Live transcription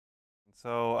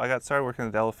So I got started working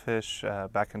at Devilfish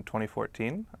back in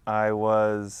 2014. I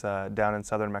was down in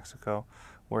southern Mexico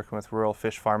working with rural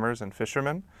fish farmers and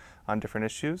fishermen on different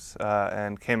issues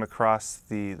and came across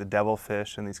the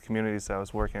devilfish in these communities that I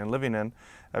was working and living in.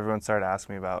 Everyone started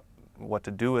asking me about what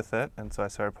to do with it, and so I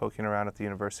started poking around at the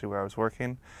university where I was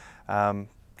working.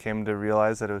 Came to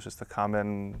realize that it was just a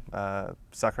common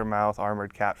suckermouth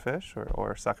armored catfish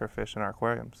or suckerfish in our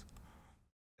aquariums.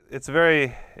 It's a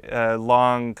very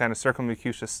long, kind of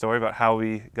circumlocucious story about how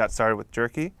we got started with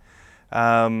jerky.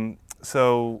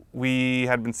 So we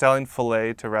had been selling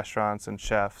filet to restaurants and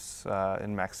chefs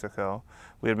in Mexico.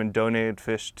 We had been donated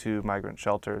fish to migrant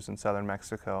shelters in southern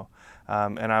Mexico.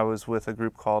 And I was with a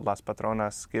group called Las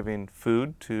Patronas giving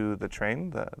food to the train,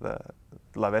 the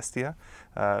La Bestia,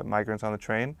 migrants on the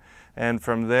train. And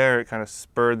from there, it kind of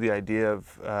spurred the idea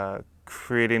of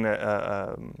creating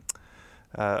a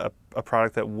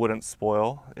product that wouldn't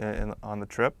spoil on the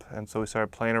trip. And so we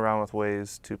started playing around with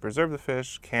ways to preserve the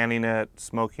fish, canning it,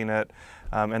 smoking it,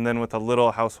 and then with a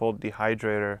little household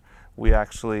dehydrator, we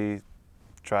actually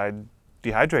tried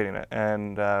dehydrating it.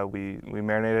 And we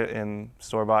marinated it in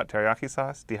store-bought teriyaki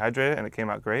sauce, dehydrated it, and it came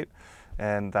out great.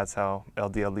 And that's how El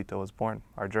Diablito was born,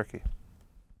 our jerky.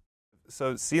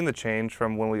 So seeing the change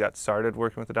from when we got started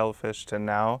working with the devilfish to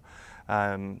now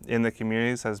in the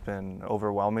communities has been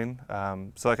overwhelming.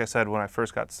 So like I said, when I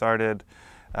first got started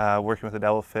working with the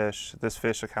devilfish, this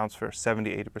fish accounts for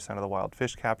 70–80% of the wild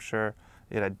fish capture.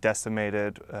 It had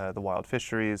decimated the wild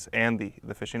fisheries and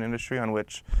the fishing industry, on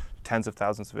which tens of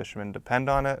thousands of fishermen depend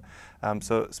on it.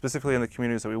 So specifically in the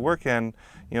communities that we work in,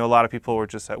 a lot of people were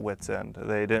just at wit's end.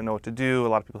 They didn't know what to do. A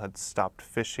lot of people had stopped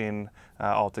fishing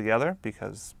altogether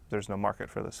because there's no market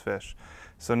for this fish.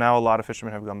 So now a lot of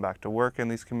fishermen have gone back to work in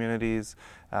these communities.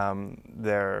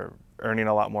 They're earning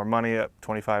a lot more money, at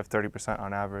 25–30%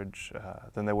 on average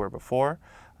than they were before.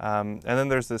 And then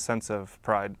there's this sense of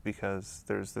pride because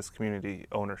there's this community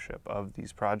ownership of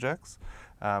these projects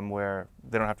where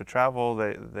they don't have to travel.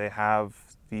 They have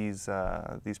these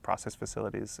process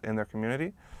facilities in their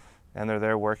community, and they're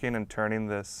there working and turning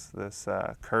this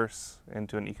curse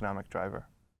into an economic driver.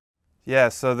 Yeah,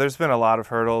 so there's been a lot of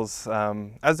hurdles,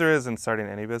 as there is in starting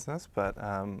any business, but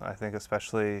I think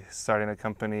especially starting a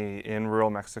company in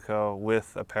rural Mexico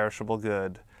with a perishable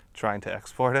good, trying to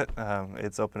export it,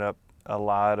 it's opened up a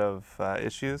lot of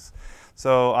issues.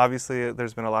 So obviously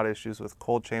there's been a lot of issues with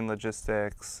cold chain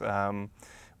logistics.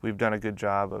 We've done a good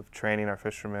job of training our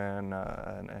fishermen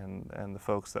and the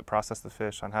folks that process the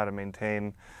fish on how to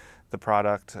maintain the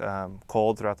product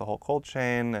cold throughout the whole cold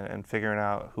chain and figuring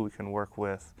out who we can work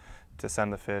with to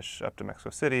send the fish up to Mexico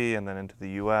City and then into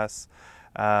the U.S.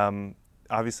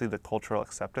 Obviously the cultural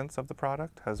acceptance of the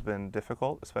product has been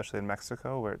difficult, especially in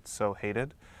Mexico where it's so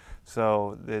hated.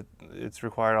 So it's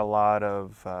required a lot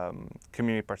of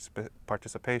community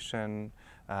participation,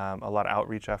 a lot of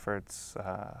outreach efforts,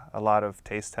 a lot of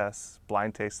taste tests,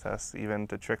 blind taste tests, even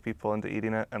to trick people into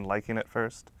eating it and liking it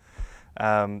first.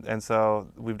 And so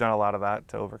we've done a lot of that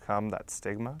to overcome that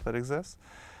stigma that exists.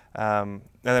 And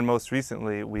then most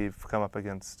recently, we've come up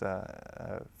against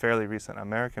a fairly recent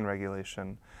American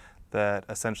regulation that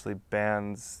essentially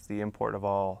bans the import of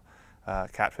all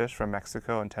catfish from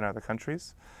Mexico and 10 other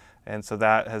countries. And so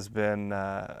that has been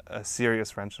a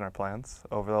serious wrench in our plans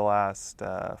over the last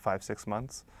 5–6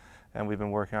 months. And we've been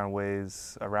working on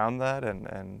ways around that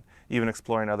and even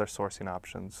exploring other sourcing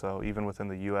options. So even within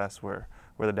the U.S. where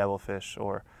the devilfish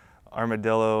or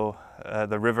armadillo,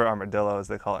 the river armadillo as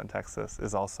they call it in Texas,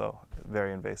 is also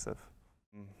very invasive.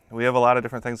 We have a lot of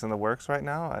different things in the works right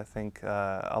now. I think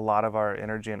a lot of our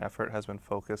energy and effort has been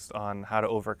focused on how to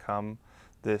overcome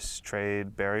this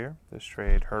trade barrier, this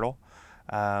trade hurdle.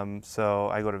 So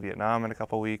I go to Vietnam in a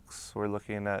couple weeks. We're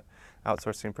looking at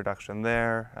outsourcing production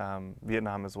there.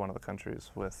 Vietnam is one of the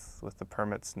countries with the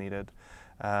permits needed.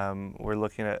 We're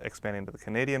looking at expanding to the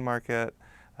Canadian market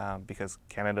because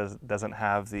Canada doesn't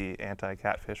have the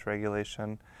anti-catfish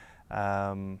regulation.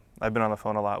 I've been on the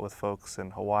phone a lot with folks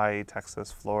in Hawaii,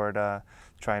 Texas, Florida,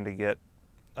 trying to get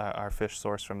our fish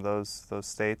sourced from those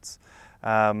states.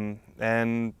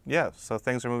 And yeah, so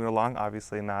things are moving along,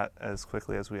 obviously not as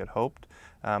quickly as we had hoped,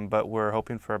 but we're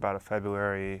hoping for about a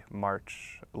February,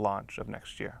 March launch of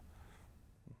next year.